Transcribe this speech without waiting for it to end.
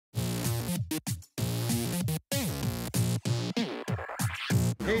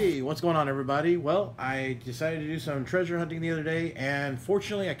Hey, what's going on, everybody? Well, I decided to do some treasure hunting the other day, and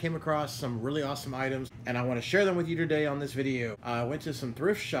fortunately I came across some really awesome items, and I want to share them with you today on this video. I went to some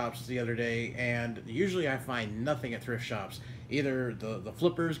thrift shops the other day, and usually I find nothing at thrift shops. Either the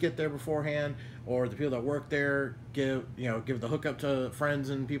flippers get there beforehand, or the people that work there give the hookup to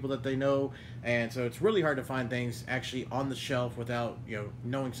friends and people that they know, and so it's really hard to find things actually on the shelf without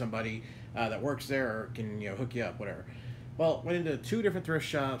knowing somebody that works there or can hook you up, whatever. Well, went into two different thrift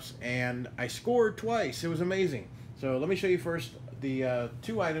shops, and I scored twice. It was amazing. So let me show you first the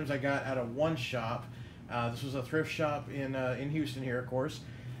two items I got out of one shop. This was a thrift shop in Houston here, of course.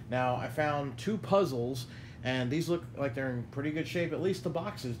 Now, I found two puzzles, and these look like they're in pretty good shape. At least the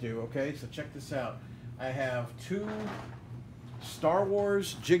boxes do, okay? So check this out. I have two Star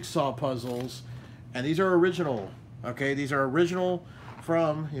Wars jigsaw puzzles, and these are original, okay? These are original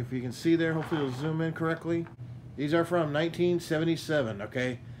from, if you can see there, hopefully it'll zoom in correctly. These are from 1977,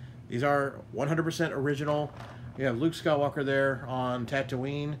 okay? These are 100% original. You have Luke Skywalker there on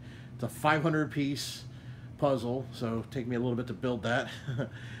Tatooine. It's a 500-piece puzzle, so take me a little bit to build that.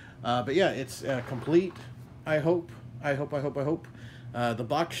 But yeah, it's complete, I hope. The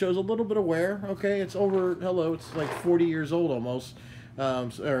box shows a little bit of wear, okay? It's it's like 40 years old almost.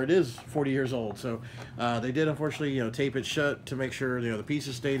 Or it is 40 years old, so they did unfortunately tape it shut to make sure the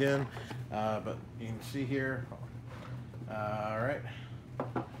pieces stayed in, but you can see here, all right,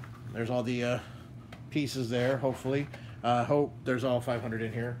 there's all the pieces there. Hopefully, hope there's all 500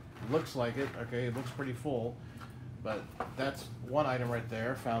 in here. Looks like it. Okay, it looks pretty full, but that's one item right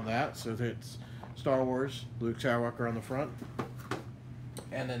there. Found that, so it's Star Wars, Luke Skywalker on the front.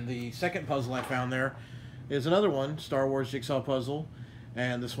 And then the second puzzle I found there is another one, Star Wars jigsaw puzzle,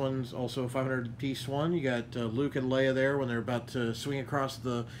 and this one's also a 500-piece one. You got Luke and Leia there when they're about to swing across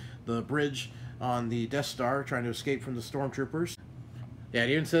the bridge on the Death Star, trying to escape from the stormtroopers. Yeah,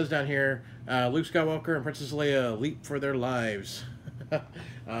 it even says down here, Luke Skywalker and Princess Leia leap for their lives.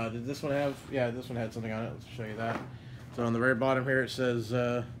 Did this one have? Yeah, this one had something on it. Let's show you that. So on the very bottom here it says,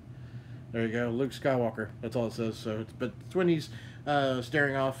 there you go, Luke Skywalker. That's all it says. So it's when he's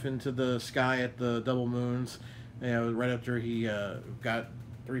staring off into the sky at the double moons, right after he got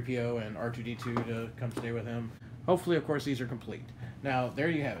 3PO and R2-D2 to come stay with him. Hopefully, of course, these are complete. Now, there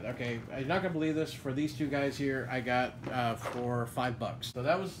you have it. Okay, I'm not going to believe this. For these two guys here, I got for $5. So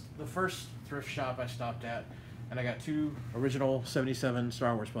that was the first thrift shop I stopped at, and I got two original 77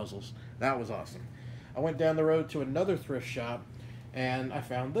 Star Wars puzzles. That was awesome. I went down the road to another thrift shop, and I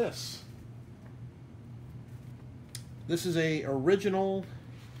found this. This is a original,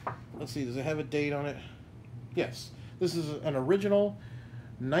 let's see, does it have a date on it? Yes. This is an original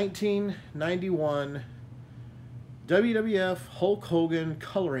 1991 WWF Hulk Hogan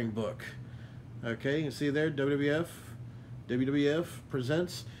coloring book. Okay, you can see there, WWF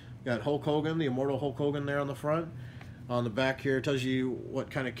presents. Got Hulk Hogan, the immortal Hulk Hogan there on the front. On the back here, it tells you what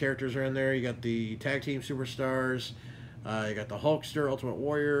kind of characters are in there. You got the Tag Team Superstars, you got the Hulkster, Ultimate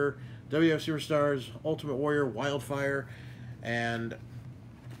Warrior, WWF Superstars, Ultimate Warrior, Wildfire, and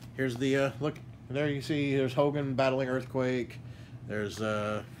here's the look there. You see there's Hogan battling Earthquake. There's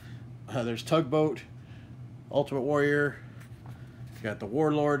Tugboat, Ultimate Warrior. You got the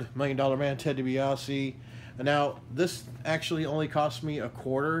Warlord, $1 Million Man, Ted DiBiase. And now this actually only cost me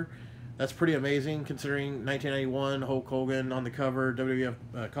 $0.25. That's pretty amazing considering 1991 Hulk Hogan on the cover, WWF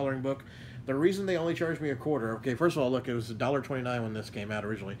coloring book. The reason they only charged me $0.25, okay, first of all, look, it was $1.29 when this came out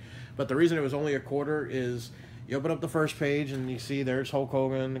originally. But the reason it was only $0.25 is you open up the first page and you see there's Hulk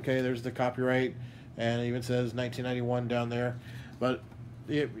Hogan, okay, there's the copyright, and it even says 1991 down there. But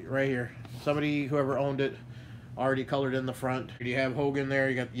right here, whoever owned it, already colored in the front. You have Hogan there,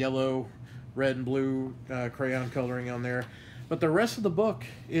 you got yellow, red, and blue crayon coloring on there. But the rest of the book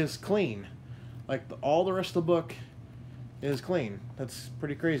is clean. Like, all the rest of the book is clean. That's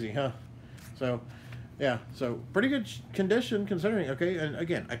pretty crazy, huh? So, yeah, so pretty good condition considering, okay? And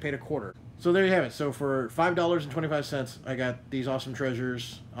again, I paid $0.25. So there you have it. So for $5.25, I got these awesome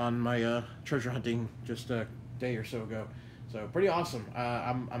treasures on my treasure hunting just a day or so ago. So pretty awesome.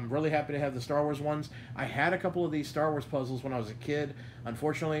 I'm really happy to have the Star Wars ones. I had a couple of these Star Wars puzzles when I was a kid.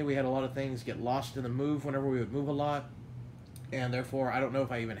 Unfortunately, we had a lot of things get lost in the move whenever we would move a lot, and therefore I don't know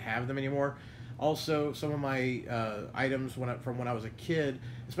if I even have them anymore. Also, some of my items from when I was a kid,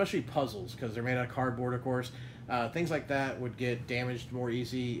 especially puzzles, because they're made out of cardboard, of course, things like that would get damaged more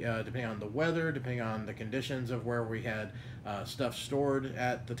easy depending on the weather, depending on the conditions of where we had stuff stored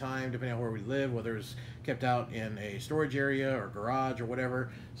at the time, depending on where we live, whether it's kept out in a storage area or garage or whatever.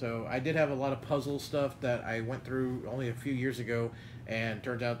 So I did have a lot of puzzle stuff that I went through only a few years ago, and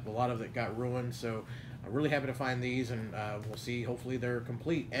turned out a lot of it got ruined. So I'm really happy to find these, and we'll see. Hopefully they're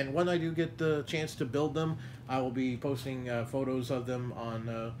complete. And when I do get the chance to build them, I will be posting photos of them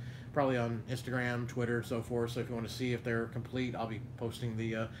on probably on Instagram, Twitter, so forth. So if you want to see if they're complete, I'll be posting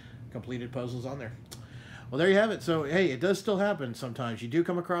the completed puzzles on there. Well, there you have it. So, hey, it does still happen sometimes. You do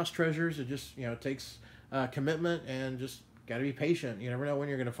come across treasures. It just, you know, takes commitment and just got to be patient. You never know when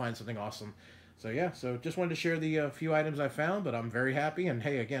you're going to find something awesome. So, yeah, so just wanted to share the few items I found, but I'm very happy. And,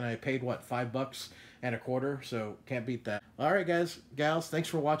 hey, again, I paid, what, $5.25, so can't beat that. All right, guys, gals, thanks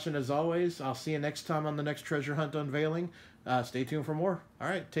for watching as always. I'll see you next time on the next treasure hunt unveiling. Stay tuned for more. All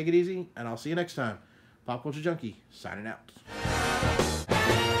right, take it easy, and I'll see you next time. Pop Culture Junkie, signing out.